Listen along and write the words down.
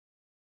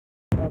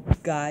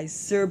up, guys?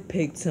 Sir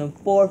Pigton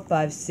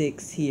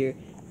 456 here,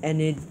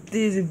 and in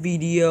this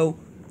video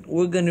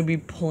we're gonna be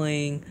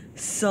playing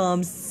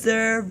some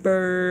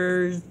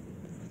servers,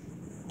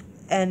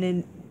 and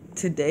in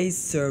today's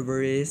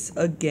server is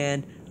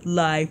again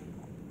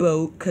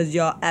LifeBoat, cause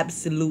y'all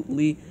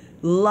absolutely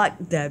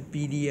liked that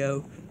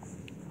video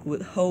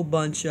with a whole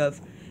bunch of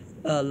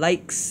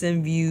likes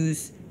and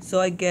views. So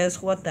I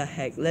guess what the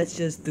heck, let's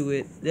just do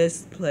it.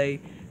 Let's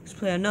play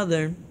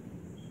another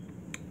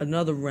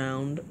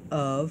round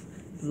of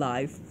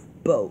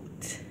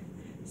LifeBoat,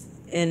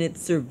 and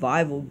it's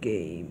survival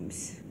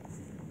games.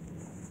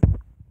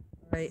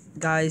 Alright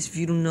guys, if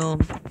you don't know,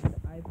 the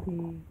IP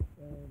and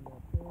the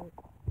port,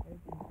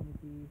 everything's gonna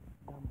be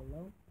down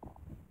below.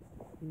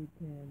 You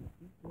can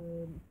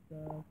equal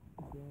stuff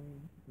to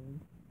join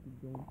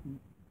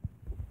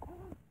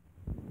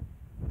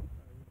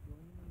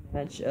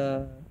match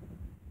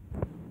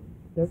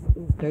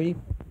 30.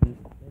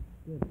 That's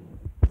good.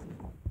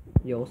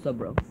 Yo, what's up,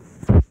 bro?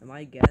 Am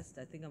I a guest?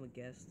 I think I'm a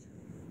guest.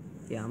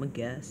 Yeah, I'm a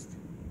guest.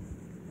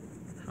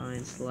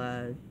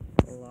 /login.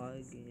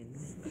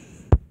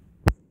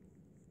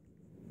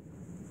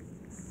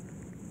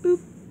 Boop.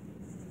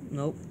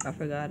 Nope, I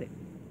forgot it.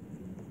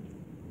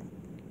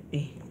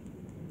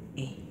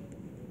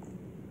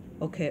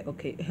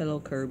 Okay. Hello,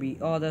 Kirby.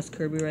 Oh, that's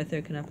Kirby right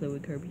there. Can I play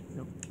with Kirby?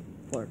 No.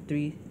 4,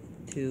 3,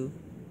 2,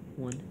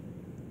 1.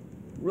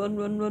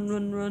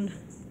 Run.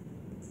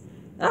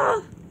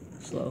 Ah!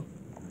 Slow.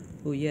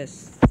 Oh,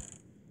 yes.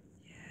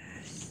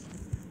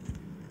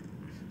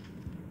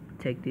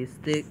 Take these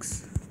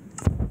sticks.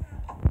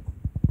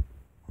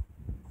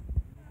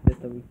 This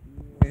over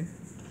here.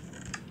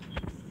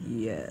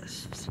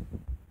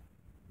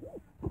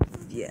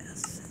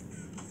 Yes.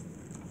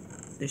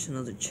 There's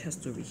another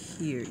chest over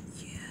here.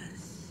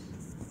 Yes.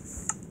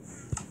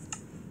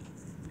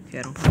 Okay,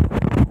 I don't have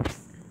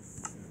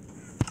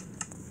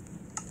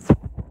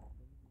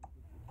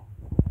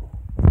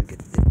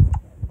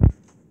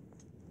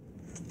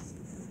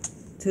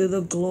to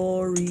the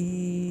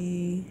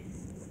glory.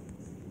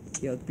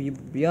 Yo,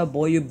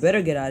 boy, you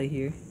better get out of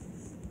here.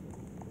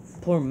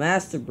 Poor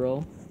master,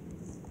 bro.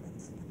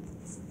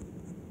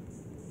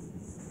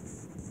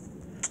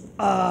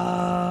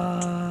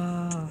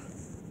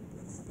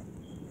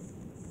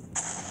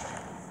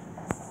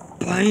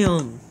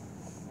 Bam.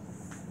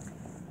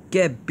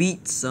 Get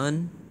beat,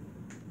 son.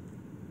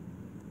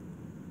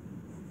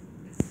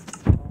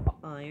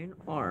 Iron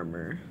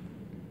armor.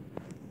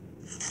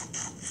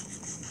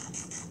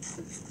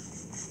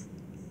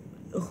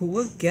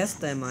 What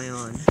guest am I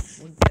on?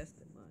 What guest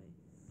am I?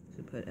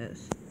 Should put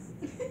S.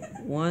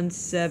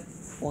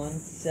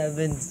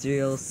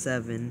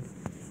 1707.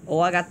 Oh,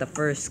 I got the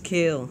first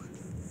kill.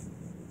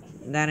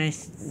 That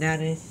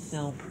is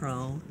so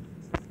pro.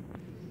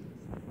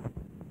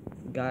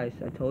 Guys,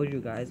 I told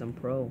you guys, I'm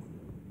pro.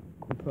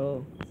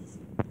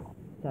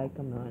 Like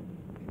I'm not.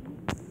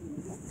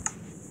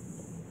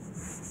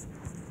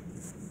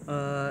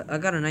 I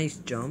got a nice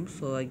jump,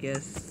 so I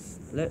guess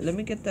let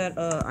me get that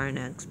iron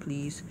axe,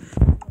 please.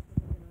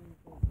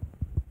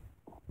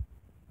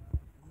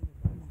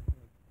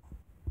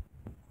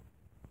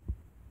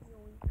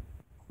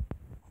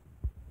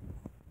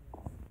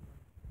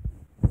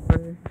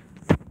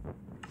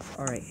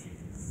 Alright.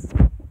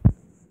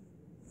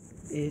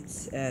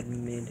 It's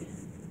admin.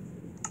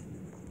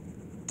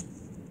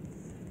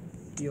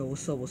 Yo,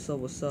 what's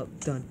up?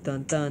 Dun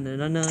dun dun na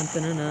na na na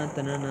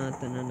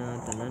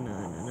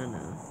na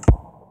na.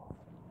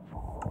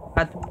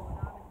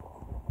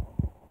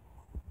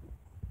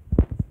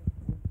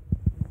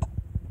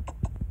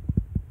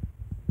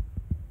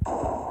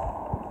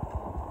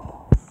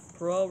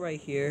 Pro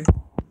right here.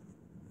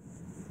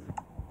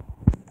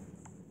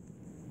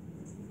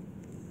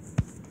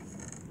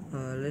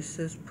 Let's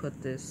just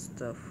put this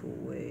stuff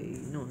away.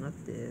 No, not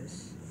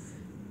this.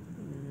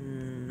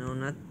 No,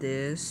 not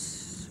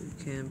this. We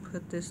can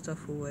put this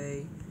stuff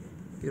away.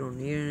 You don't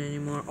need it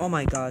anymore. Oh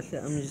my gosh,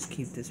 I'm gonna just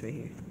keep this right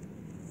here.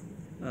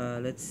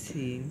 Let's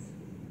see.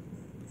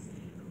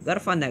 We gotta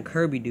find that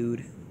Kirby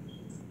dude.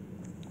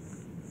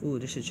 Ooh,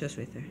 there's a chest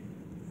right there.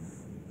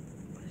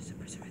 What is the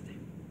person right there?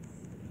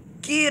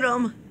 Get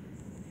him!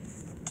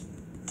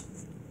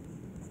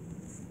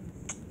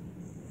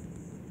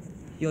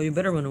 Yo, you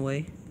better run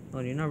away. Oh,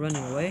 you're not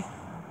running away?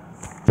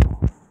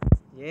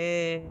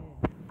 Yeah.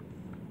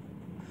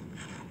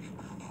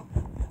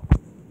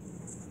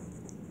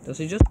 Does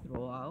he just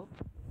throw out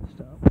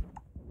stuff? I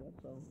guess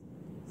so.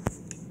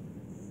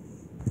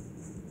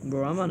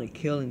 Bro, I'm on a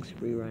killing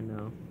spree right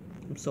now.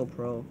 I'm so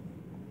pro.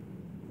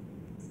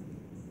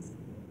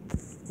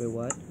 Wait,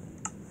 what?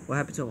 What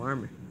happened to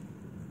armor?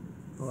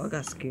 Oh, I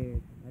got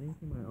scared. I didn't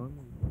see my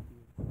armor.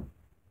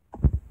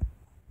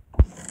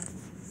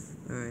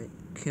 Alright,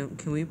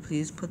 can we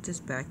please put this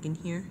back in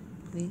here,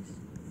 please?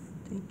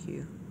 Thank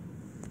you.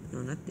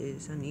 No, not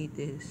this. I need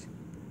this.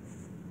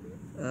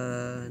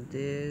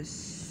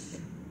 This.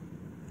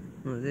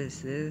 No,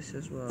 this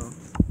as well.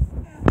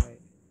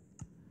 Alright.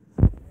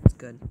 That's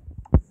good.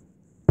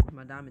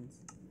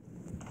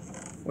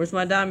 Where's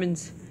my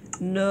diamonds?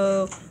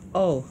 No.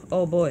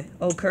 Oh boy.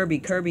 Oh,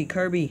 Kirby.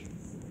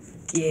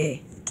 Yeah.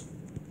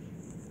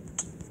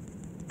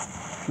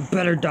 You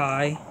better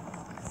die.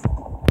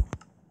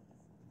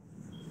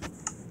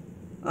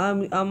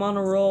 I'm on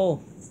a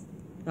roll.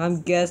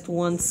 I'm guest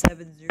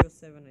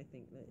 1707, I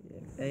think.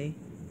 Hey?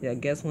 Yeah,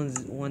 guest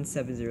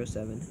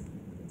 1707.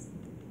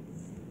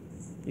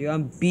 Yeah,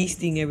 I'm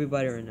beasting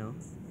everybody right now.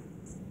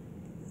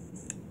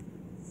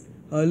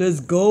 Let's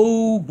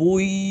go,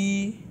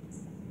 boy.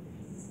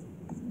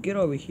 Get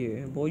over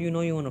here. Boy, you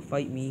know you want to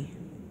fight me.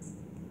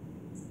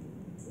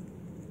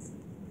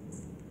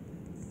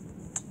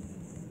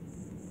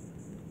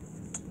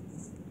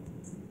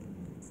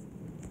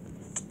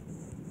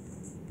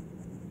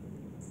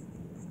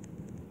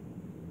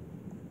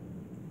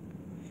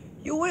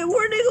 You ain't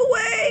running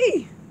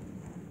away!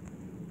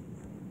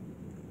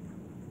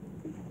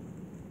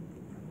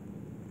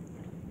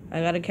 I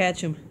gotta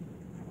catch him.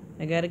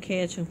 Gotta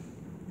catch him.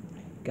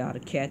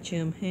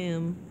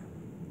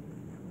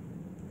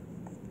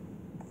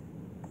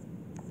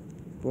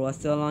 Bro, I'm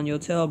still on your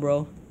tail,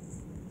 bro.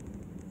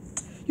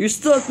 You're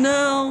stuck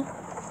now!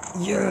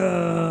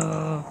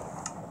 Yeah!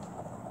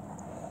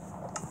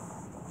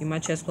 Give my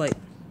chest plate.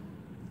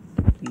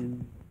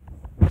 You.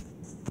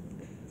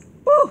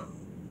 Woo!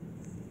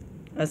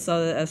 I saw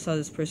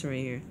this person right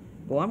here.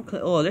 Well,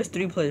 oh, there's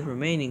 3 players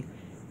remaining.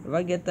 If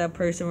I get that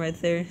person right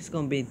there, it's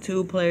gonna be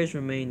 2 players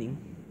remaining.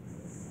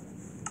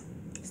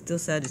 Still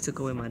sad they took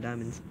away my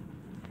diamonds.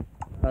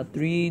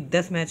 3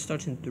 deathmatch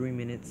starts in 3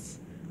 minutes.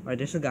 Alright,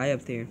 there's a guy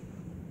up there.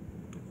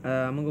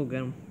 I'm gonna go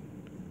get him.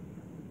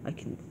 I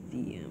can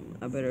see him.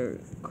 I better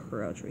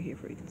crouch right here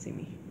so he can see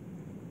me.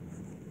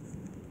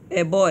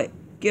 Hey boy,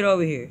 get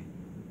over here.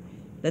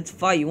 Let's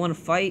fight. You wanna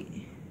fight?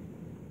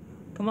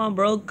 Come on,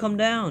 bro, come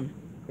down.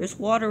 There's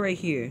water right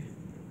here.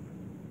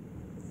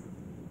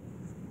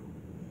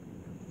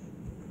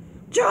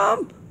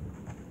 Jump!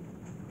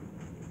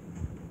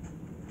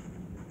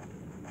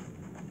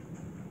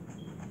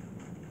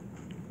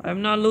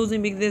 I'm not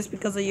losing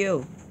because of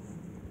you.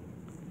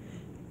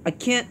 I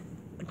can't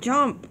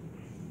jump.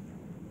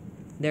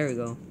 There we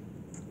go.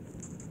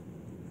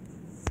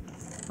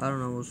 I don't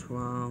know what's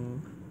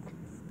wrong.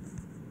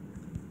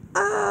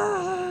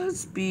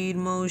 Speed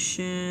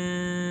motion.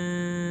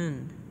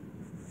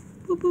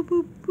 Boop, boop,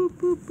 boop, boop,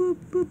 boop, boop,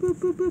 boop,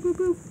 boop, boop, boop,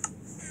 boop.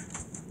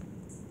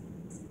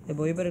 Hey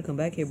boy, you better come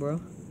back here,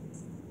 bro.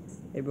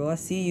 Hey bro, I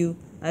see you.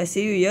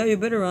 Yeah, you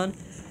better run.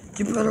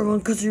 You better run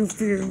because you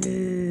fear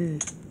me.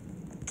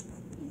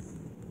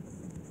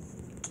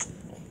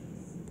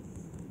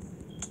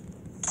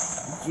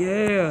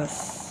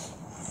 Yes.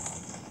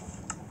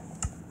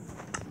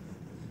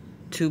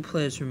 2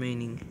 players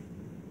remaining.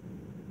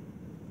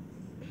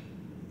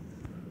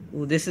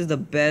 Well, this is the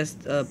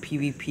best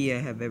PvP I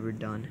have ever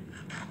done.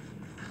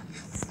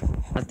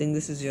 I think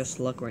this is just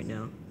luck right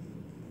now.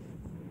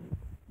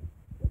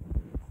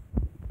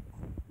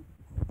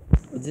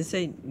 Does this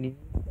say, is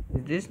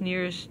this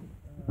nearest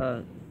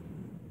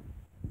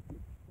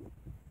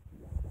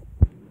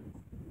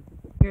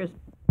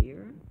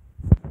here?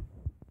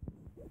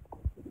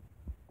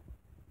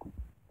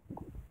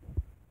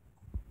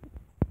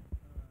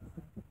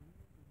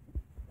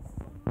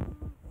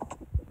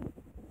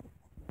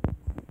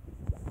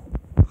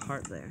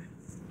 Heart there.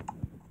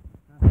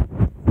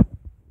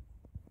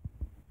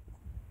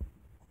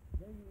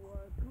 There you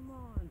are. Come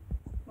on.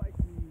 Fight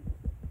me.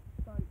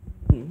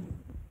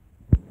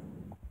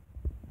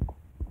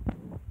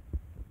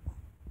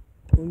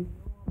 Well, you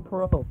know I'm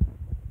pro.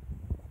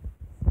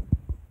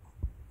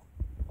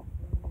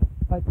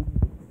 Fight me.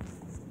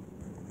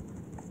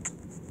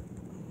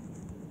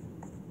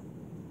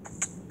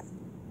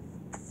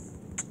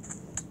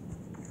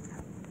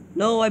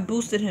 No, I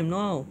boosted him.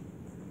 No.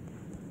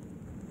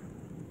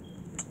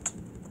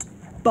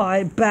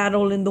 By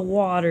battle in the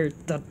water.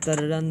 Dun, dun,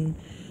 dun, dun.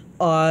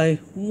 I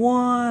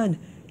won.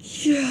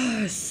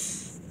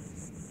 Yes.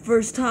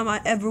 First time I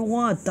ever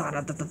won.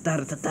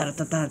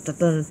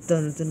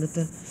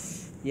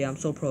 Yeah, I'm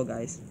so pro,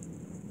 guys.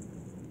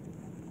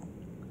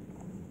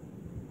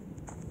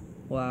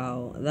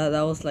 Wow,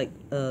 that was like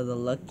the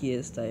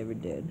luckiest I ever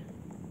did.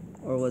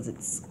 Or was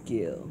it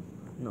skill?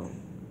 No.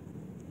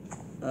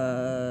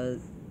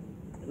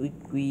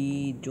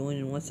 We join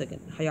in 1 second.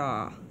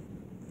 Hiya.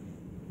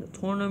 The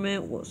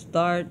tournament will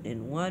start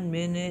in 1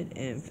 minute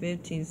and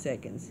 15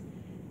 seconds.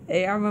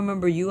 Hey, I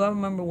remember you. I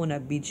remember when I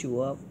beat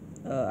you up.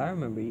 I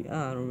remember you.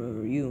 I don't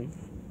remember you.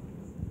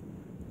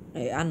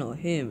 Hey, I know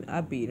him. I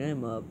beat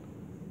him up.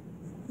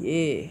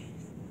 Yeah.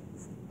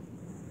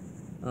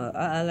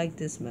 I like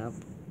this map.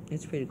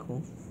 It's pretty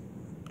cool.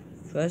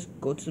 Should I just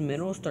go to the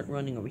middle or start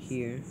running over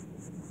here?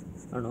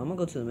 I don't know. I'm gonna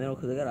go to the middle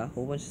because I got a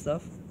whole bunch of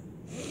stuff.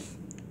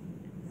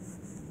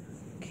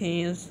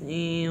 Can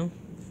see.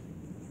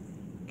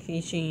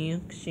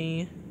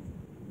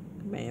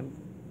 Bam.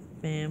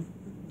 Bam.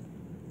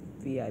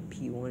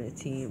 VIP wanted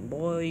team.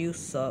 Boy, you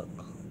suck.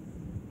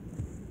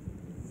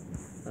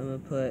 I'm gonna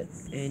put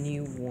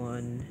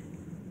anyone.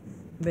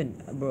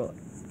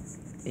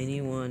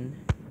 Anyone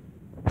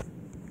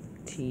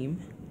team.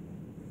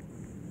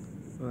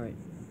 Alright.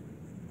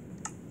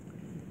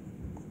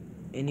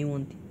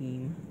 Anyone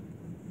team.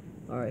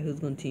 Alright, who's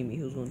gonna team me?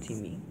 Who's gonna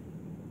team me?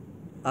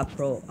 I'm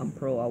pro.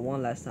 I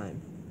won last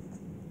time.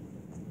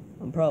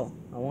 I'm pro.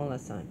 I won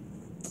last time.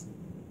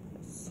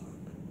 Suck.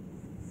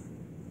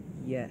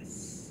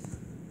 Yes.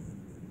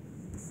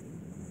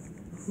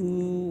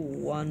 Who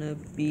wanna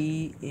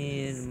be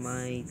in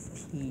my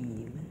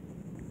team?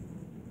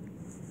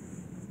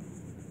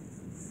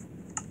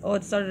 Oh,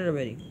 it started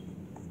already.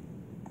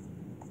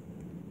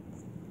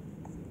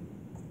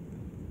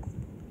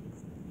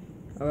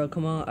 Alright,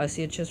 come on. I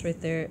see a chest right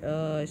there.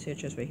 I see a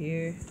chest right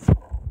here.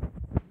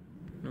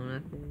 No,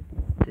 not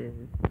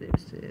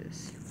this.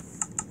 This.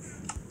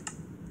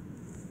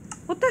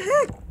 What the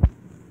heck?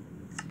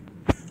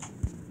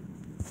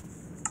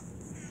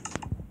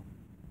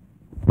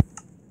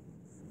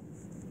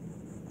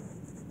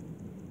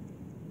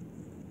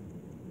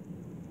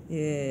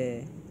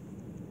 Yeah.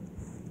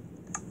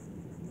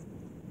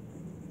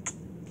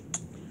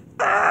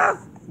 Ah!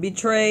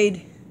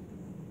 Betrayed.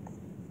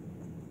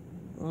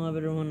 Oh, I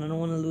better one. I don't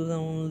want to lose. I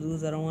don't want to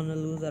lose. I don't want to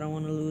lose. I don't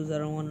want to lose. I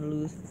don't want to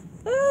lose.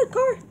 Ah,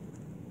 car.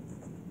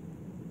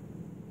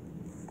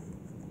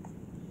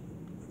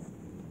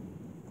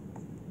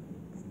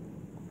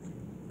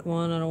 Come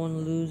on, I don't want to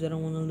lose. I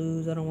don't want to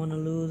lose. I don't want to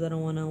lose. I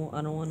don't want to.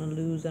 I don't want to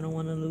lose. I don't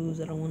want to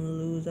lose. I don't want to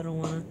lose. I don't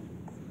want to.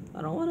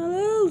 I don't want to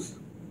lose.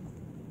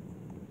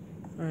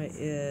 All right.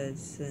 Yeah.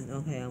 It's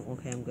okay. I'm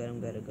okay. I'm good. I'm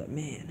good. I'm good.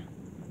 Man.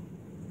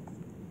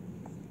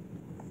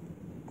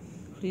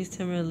 Please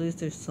tell me at least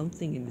there's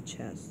something in the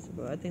chest,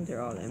 but I think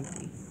they're all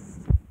empty.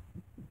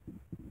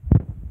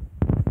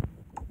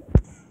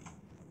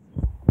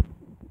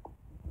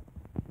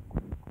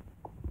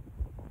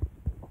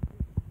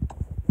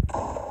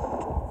 Ah!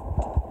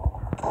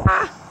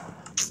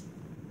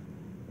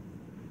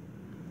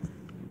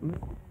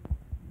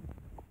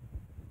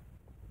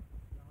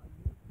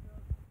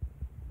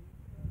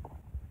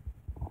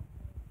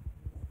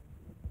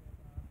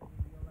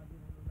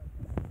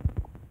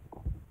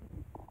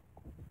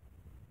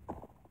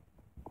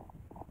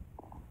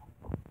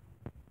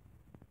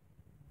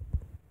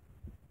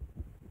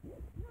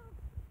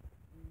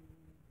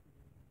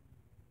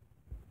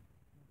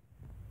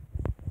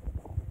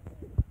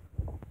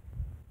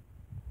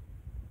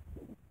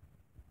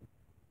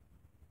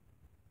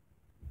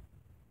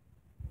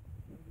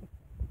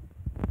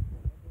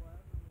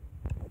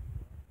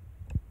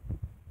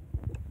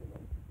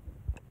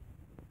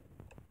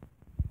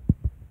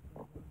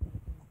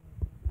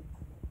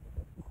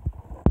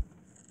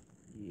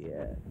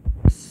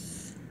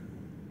 Yes.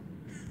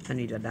 I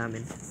need a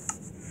diamond.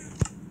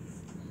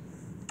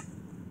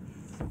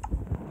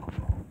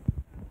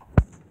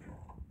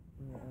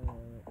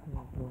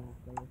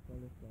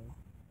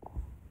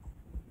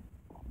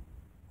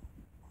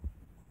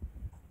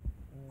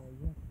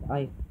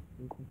 Yes,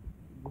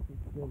 this is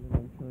good, and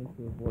I'm trying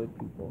to avoid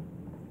people.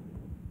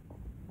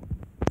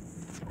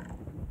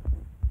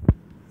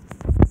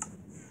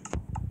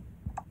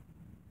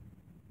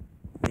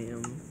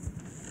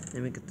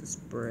 Let me get this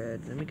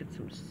bread. Let me get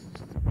some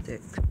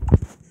sticks.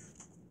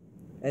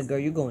 Hey, girl,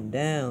 you going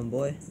down,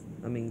 boy.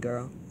 I mean,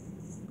 girl.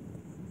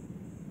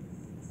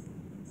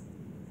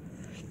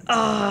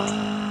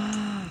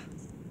 Ah!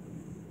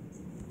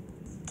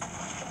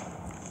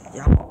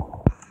 Yeah.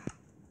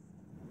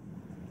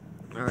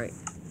 Alright.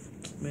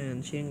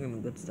 Man, she ain't giving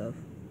me good stuff.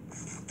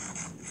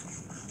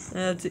 I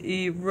have to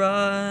eat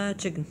raw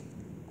chicken.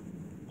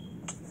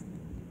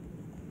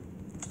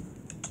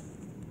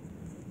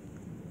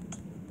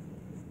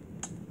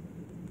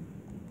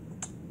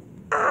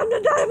 Ah, I'm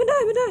gonna die.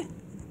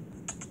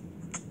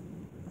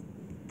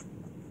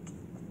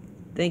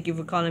 Thank you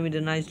for calling me the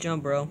nice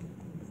jump, bro.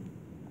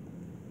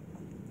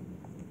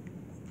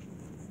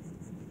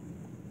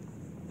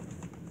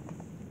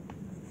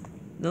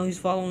 No, he's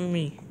following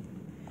me.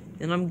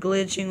 And I'm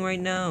glitching right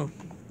now.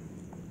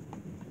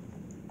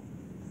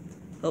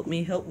 Help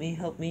me. Help me.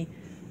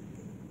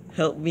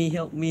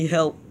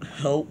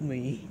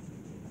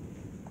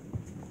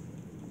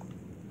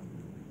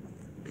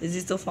 Is he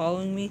still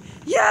following me?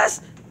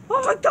 Yes!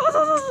 Oh my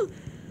god!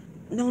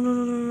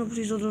 No,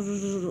 please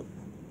don't.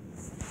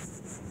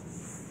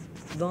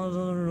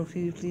 No,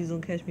 please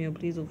don't catch me.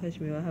 Please don't catch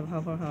me. I have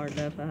half a heart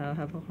left.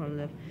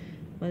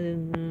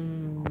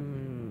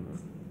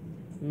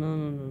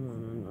 No.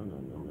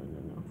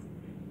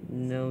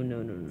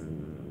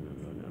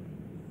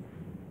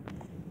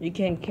 You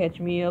can't catch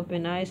me up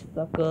in ice,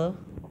 sucker.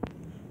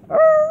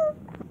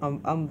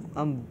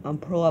 I'm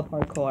pro at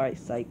parkour,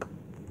 psych.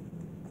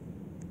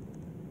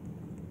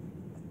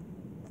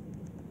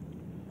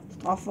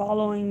 Stop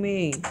following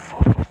me.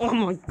 Oh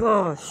my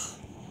gosh.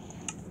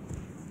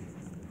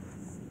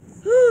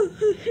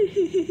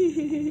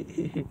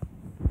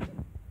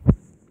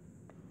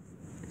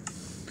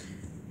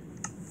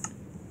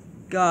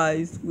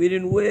 Guys, we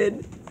didn't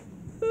win.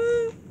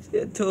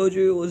 See, I told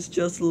you it was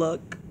just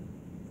luck.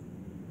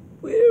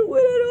 We didn't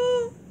win at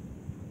all.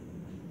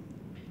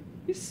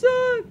 You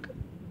suck.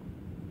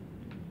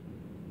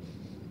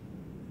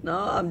 No,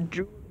 I'm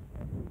drooling.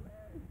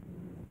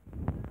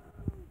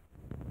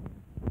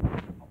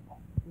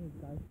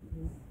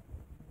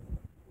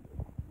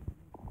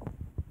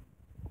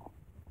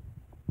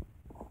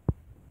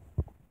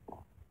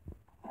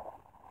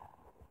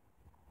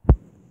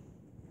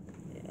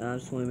 I'm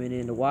swimming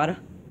in the water.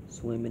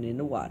 Swimming in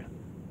the water.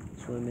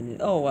 Swimming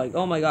in.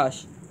 Oh my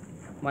gosh.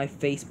 My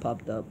face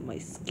popped up. My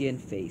skin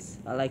face.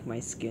 I like my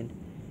skin.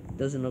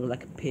 Doesn't look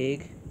like a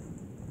pig,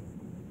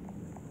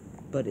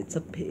 but it's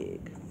a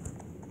pig.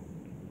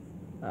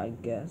 I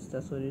guess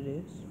that's what it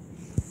is.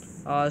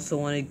 I also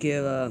want to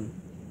give a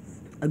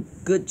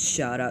good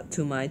shout out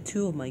to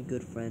two of my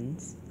good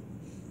friends.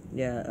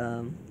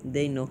 Yeah,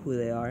 they know who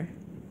they are.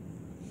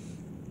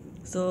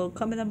 So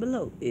comment down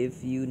below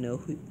if you know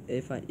who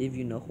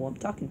I'm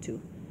talking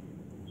to.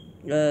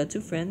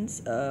 Two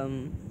friends.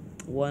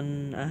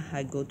 One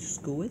I go to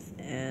school with,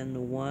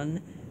 and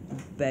one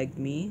begged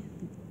me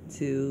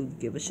to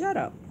give a shout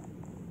out.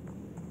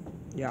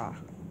 Yeah.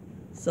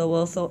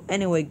 So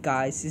anyway,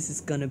 guys, this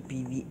is gonna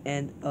be the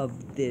end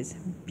of this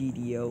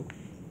video.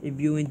 If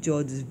you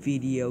enjoyed this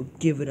video,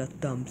 give it a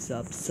thumbs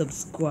up,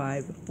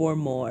 subscribe for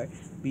more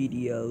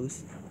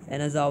videos,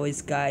 and as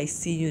always, guys,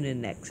 see you in the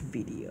next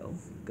video.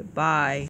 Goodbye.